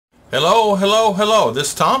Hello, hello, hello. This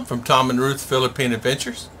is Tom from Tom and Ruth Philippine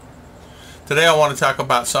Adventures. Today I want to talk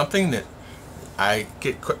about something that I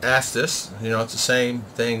get asked this. It's the same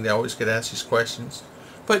thing. They always get asked these questions.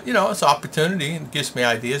 But, it's an opportunity and it gives me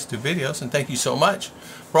ideas to do videos. And thank you so much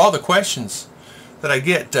for all the questions that I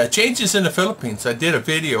get. Changes in the Philippines. I did a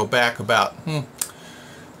video back about,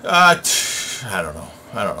 I don't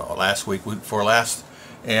know, last week before last.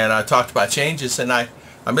 And I talked about changes and I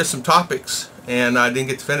missed some topics. And I didn't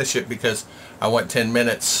get to finish it because I went 10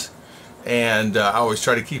 minutes, and I always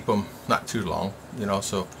try to keep them not too long,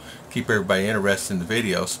 so keep everybody interested in the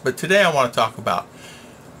videos. But today I want to talk about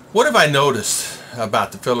what have I noticed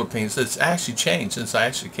about the Philippines that's actually changed since I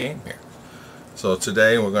actually came here. So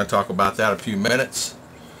today we're going to talk about that in a few minutes.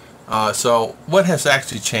 So what has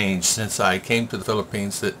actually changed since I came to the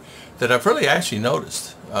Philippines that I've really actually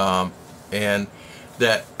noticed, and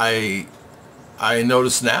that I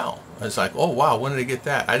notice now. It's like, oh wow, when did they get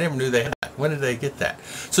that? I never knew they had that. When did they get that?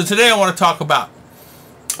 So today I want to talk about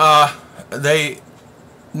now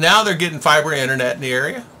they're getting fiber internet in the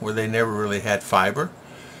area where they never really had fiber.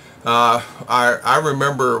 I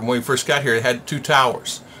remember when we first got here, they had two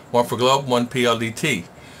towers, one for Globe, one PLDT,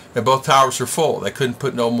 and both towers were full. They couldn't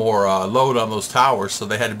put no more load on those towers, so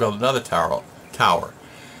they had to build another tower.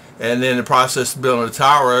 And then in the process of building a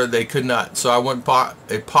tower, they could not. So I went and bought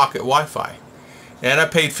a pocket Wi-Fi. And I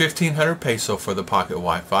paid 1,500 peso for the pocket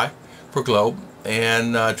Wi-Fi for Globe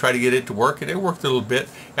and tried to get it to work. And it worked a little bit.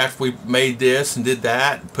 After we made this and did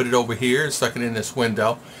that, and put it over here and stuck it in this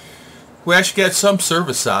window, we actually got some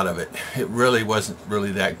service out of it. It really wasn't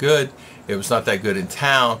really that good. It was not that good in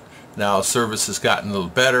town. Now service has gotten a little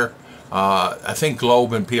better. I think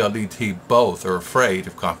Globe and PLDT both are afraid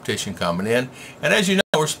of competition coming in. And as you know,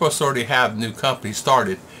 we're supposed to already have new companies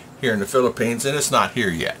started here in the Philippines, and it's not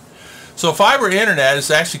here yet. So fiber internet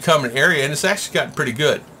is actually coming in area, and it's actually gotten pretty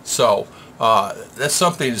good. So that's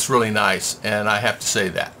something that's really nice, and I have to say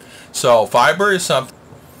that. So fiber is something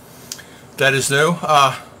that is new.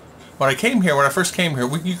 When I first came here,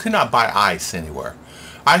 you could not buy ice anywhere.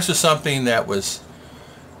 Ice was something that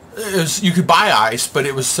you could buy ice, but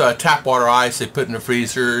it was tap water ice they put in the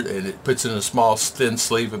freezer, and it puts in a small thin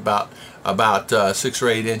sleeve about 6 or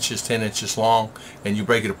 8 inches, 10 inches long, and you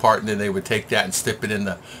break it apart, and then they would take that and stick it in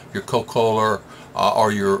your Coca-Cola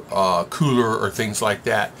or your cooler or things like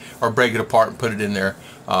that, or break it apart and put it in their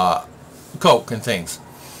Coke and things.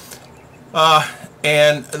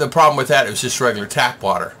 And the problem with that, it was just regular tap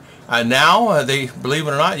water. Now, believe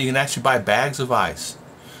it or not, you can actually buy bags of ice.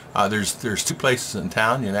 There's 2 places in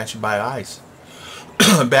town you can actually buy ice.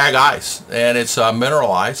 Bag ice, and it's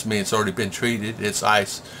mineral ice. I mean, it's already been treated. It's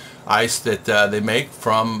ice that they make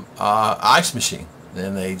from ice machine,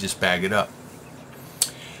 and they just bag it up.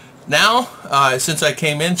 Now, since I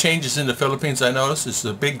came in, changes in the Philippines I noticed is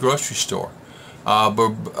a big grocery store.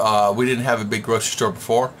 But we didn't have a big grocery store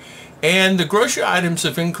before, and the grocery items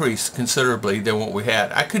have increased considerably than what we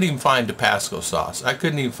had. I couldn't even find Tabasco sauce. I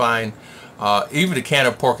couldn't even find even a can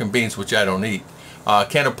of pork and beans, which I don't eat.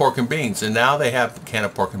 Can of pork and beans, and now they have a can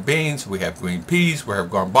of pork and beans. We have green peas, we have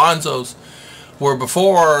garbanzos, where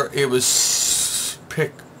before it was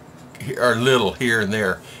pick or little here and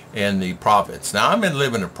there in the province. Now I'm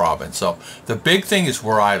live in a province, so the big thing is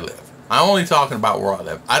where I live. I'm only talking about where I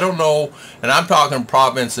live. I don't know, and I'm talking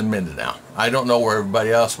province and Mindinao. I don't know where everybody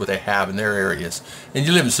else, what they have in their areas. And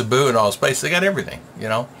you live in Cebu and all those places, they got everything,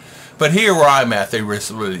 But here where I'm at, they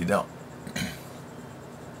really don't.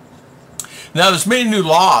 Now, there's many new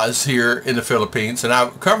laws here in the Philippines, and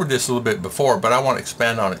I've covered this a little bit before, but I want to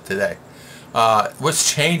expand on it today.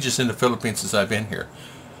 What's changes in the Philippines since I've been here?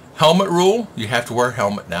 Helmet rule, you have to wear a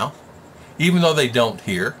helmet now, even though they don't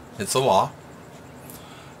here. It's a law.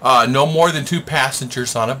 No more than 2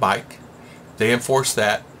 passengers on a bike. They enforce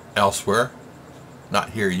that elsewhere, not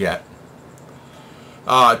here yet.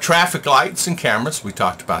 Traffic lights and cameras, we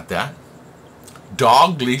talked about that.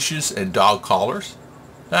 Dog leashes and dog collars.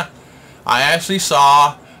 I actually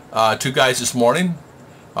saw 2 guys this morning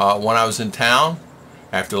when I was in town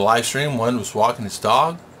after the live stream. One was walking his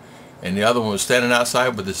dog, and the other one was standing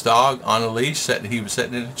outside with his dog on a leash. He was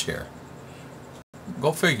sitting in a chair.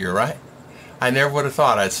 Go figure, right? I never would have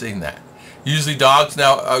thought I'd seen that. Usually dogs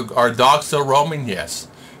now, are dogs still roaming? Yes.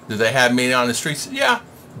 Do they have many on the streets? Yeah,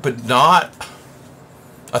 but not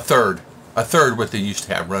a third what they used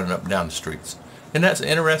to have running up and down the streets. And that's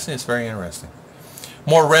interesting. It's very interesting.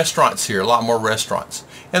 More restaurants here, a lot more restaurants.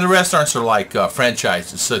 And the restaurants are like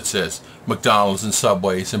franchises such as McDonald's and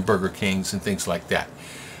Subways and Burger Kings and things like that.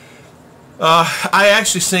 I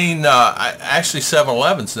actually seen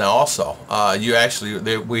 7-Elevens now also.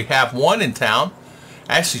 We have one in town,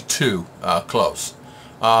 actually 2 close.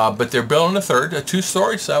 But they're building a third, a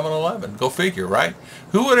two-story 7-Eleven. Go figure, right?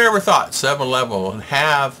 Who would have ever thought 7-Eleven would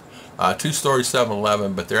have a two-story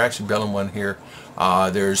 7-Eleven, but they're actually building one here.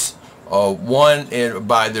 There's one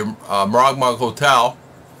by the Maragmag Hotel,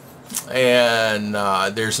 and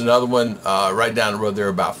there's another one right down the road there,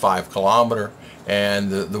 about 5 kilometers. And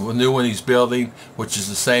the new one he's building, which is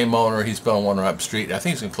the same owner, he's building one right up the street. I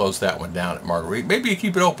think he's going to close that one down at Marguerite. Maybe you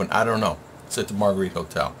keep it open. I don't know. It's at the Marguerite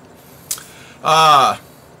Hotel.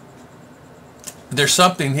 There's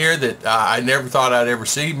something here that I never thought I'd ever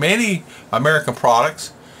see. Many American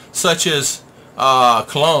products, such as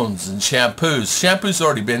colognes and shampoos. Shampoo's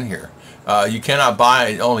already been here. You cannot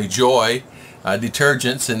buy only Joy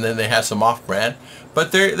detergents, and then they have some off-brand.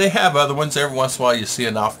 But they have other ones. Every once in a while you see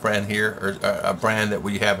an off-brand here, or a brand that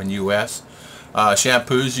we have in U.S.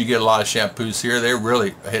 Shampoos, you get a lot of shampoos here. They're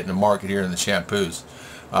really hitting the market here in the shampoos.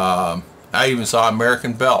 I even saw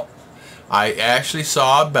American belt. I actually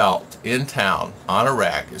saw a belt in town on a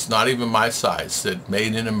rack. It's not even my size. Said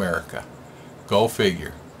made in America. Go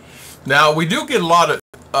figure. Now we do get a lot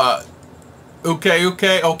of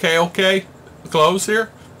okay clothes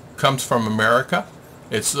here. Comes from America.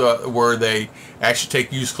 It's where they actually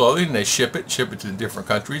take used clothing and they ship it to different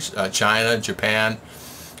countries, China, Japan,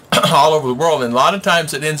 all over the world. And a lot of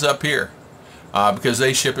times it ends up here because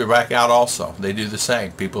they ship it back out also. They do the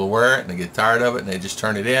same. People wear it and they get tired of it and they just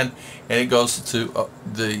turn it in, and it goes to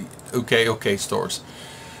the okay stores.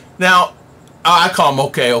 Now, I call them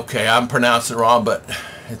okay. I'm pronouncing it wrong, but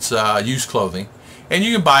it's used clothing. And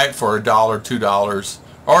you can buy it for $1, $2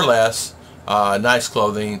 or less. Nice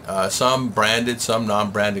clothing, some branded, some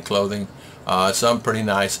non-branded clothing, some pretty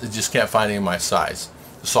nice. I just can't find any of my size.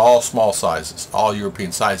 It's all small sizes, all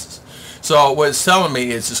European sizes. So what it's telling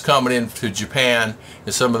me is it's coming into Japan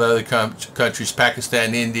and some of the other countries,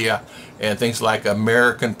 Pakistan, India, and things like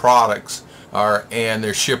American products and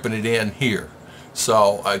they're shipping it in here.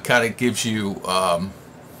 So it kind of gives you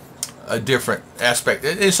a different aspect.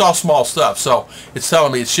 It's all small stuff, so it's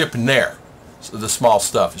telling me it's shipping there. So the small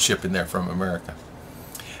stuff is shipping there from America.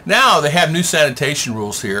 Now they have new sanitation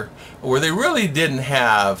rules here where they really didn't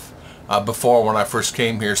have before when I first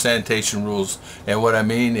came here, sanitation rules. And what I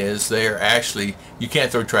mean is they are actually, you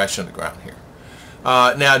can't throw trash on the ground here.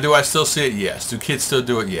 Now do I still see it? Yes. Do kids still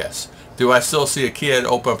do it? Yes. Do I still see a kid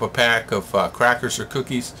open up a pack of crackers or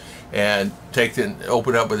cookies and take it and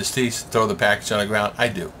open it up with his teeth and throw the package on the ground? I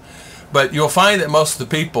do. But you'll find that most of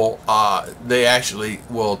the people, they actually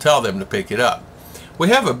will tell them to pick it up. We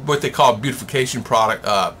have what they call beautification product,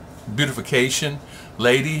 beautification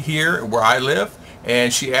lady here where I live,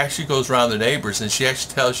 and she actually goes around the neighbors and she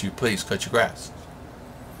actually tells you, please cut your grass.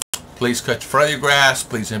 Please cut the front of your grass.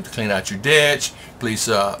 Please clean out your ditch. Please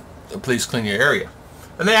clean your area.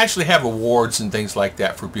 And they actually have awards and things like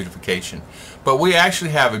that for beautification. But we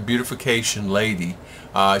actually have a beautification lady.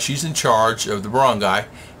 She's in charge of the barangay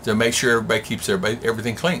to make sure everybody keeps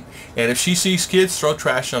everything clean. And if she sees kids throw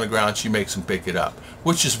trash on the ground, she makes them pick it up,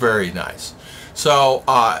 which is very nice. So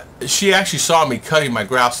she actually saw me cutting my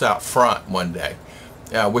grass out front one day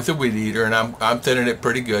with a weed eater, and I'm thinning it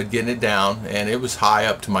pretty good, getting it down, and it was high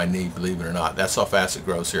up to my knee, believe it or not. That's how fast it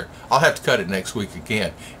grows here. I'll have to cut it next week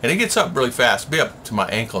again. And it gets up really fast. It'll be up to my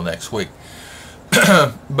ankle next week.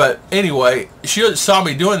 But anyway, she saw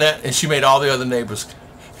me doing that, and she made all the other neighbors.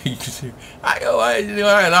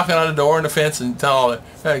 I knocking on the door and the fence and tell them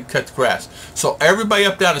to cut the grass. So everybody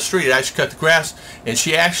up down the street actually cut the grass, and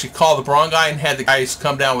she actually called the barangay and had the guys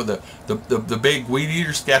come down with the big weed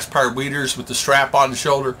eaters, gas-powered weed eaters with the strap on the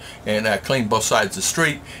shoulder, and clean both sides of the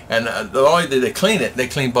street. And the only way they clean it, they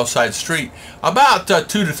clean both sides of the street about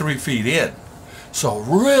 2 to 3 feet in. So it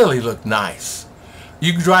really looked nice.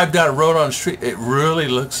 You can drive down a road on the street, it really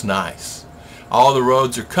looks nice. All the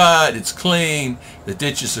roads are cut, it's clean, the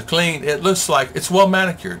ditches are clean, it looks like it's well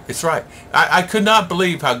manicured. It's right. I could not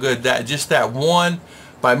believe how good just that one,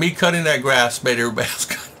 by me cutting that grass, made everybody else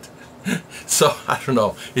cut. So, I don't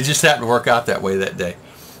know, it just happened to work out that way that day.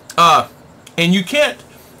 And you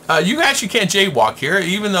actually can't jaywalk here,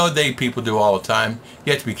 even though people do all the time.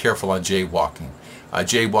 You have to be careful on jaywalking.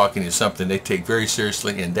 Jaywalking is something they take very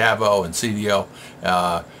seriously in Davao and CDO.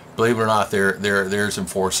 Believe it or not, there's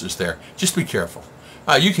enforcers there. Just be careful.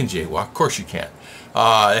 You can jaywalk, of course you can.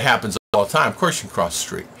 It happens all the time. Of course you can cross the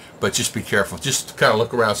street, but just be careful. Just kind of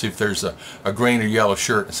look around, see if there's a green or yellow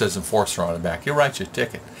shirt that says enforcer on the back. You'll write you a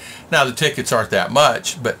ticket. Now the tickets aren't that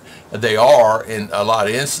much, but they are in a lot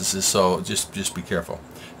of instances, so just be careful.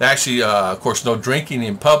 Actually, of course, no drinking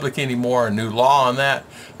in public anymore, a new law on that,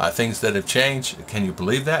 things that have changed. Can you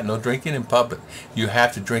believe that? No drinking in public. You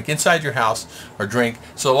have to drink inside your house or drink.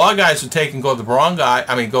 So a lot of guys would take and go to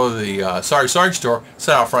the go to the Sorry Sarge store,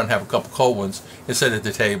 sit out front and have a couple cold ones and sit at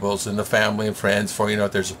the tables and the family and friends for, you know,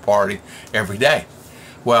 if there's a party every day.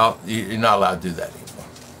 Well, you're not allowed to do that anymore.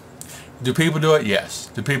 Do people do it? Yes.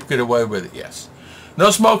 Do people get away with it? Yes. No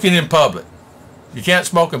smoking in public. You can't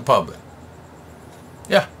smoke in public.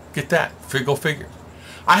 Yeah, get that. Go figure.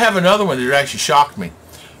 I have another one that actually shocked me.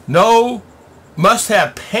 No, must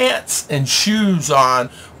have pants and shoes on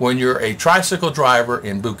when you're a tricycle driver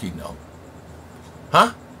in Bukidnon.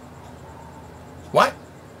 Huh? What?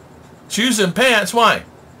 Shoes and pants? Why?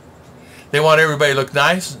 They want everybody to look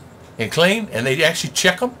nice and clean, and they actually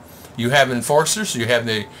check them. You have enforcers, you have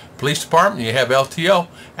the police department, you have LTO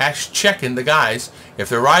actually checking the guys. If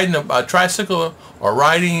they're riding a tricycle or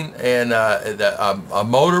riding in a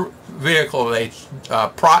motor vehicle,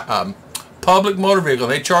 public motor vehicle,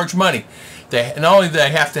 they charge money. Not only do they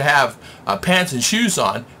have to have pants and shoes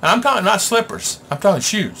on, and I'm talking not slippers, I'm talking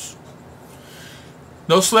shoes.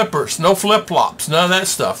 No slippers, no flip-flops, none of that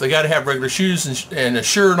stuff. They got to have regular shoes and a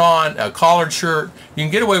shirt on, a collared shirt. You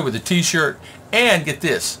can get away with a t-shirt, and get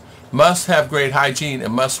this, must have great hygiene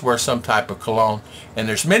and must wear some type of cologne. And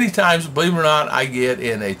there's many times, believe it or not, I get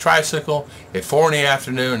in a tricycle at 4 in the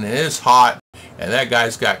afternoon and it's hot, and that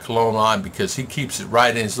guy's got cologne on because he keeps it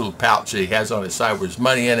right in his little pouch that he has on his side with his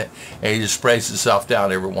money in it, and he just sprays himself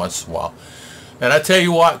down every once in a while. And I tell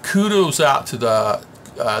you what, kudos out to the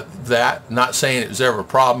not saying it was ever a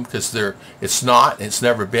problem, because it's not, it's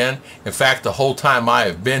never been. In fact, the whole time I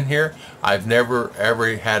have been here, I've never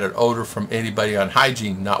ever had an odor from anybody on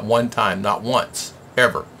hygiene, not one time, not once,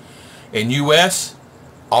 ever. In U.S.,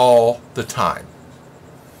 all the time.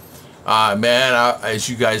 Man, as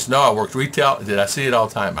you guys know, I worked retail. Did I see it all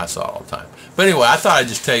the time? I saw it all the time. But anyway, I thought I'd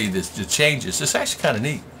just tell you this, the changes. It's actually kind of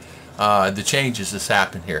neat, the changes that's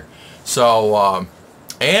happened here. So,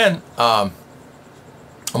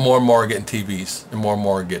 more and more are getting TVs, and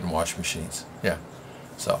more are getting washing machines. Yeah,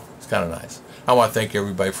 so it's kind of nice. I want to thank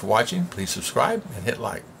everybody for watching. Please subscribe and hit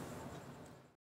like.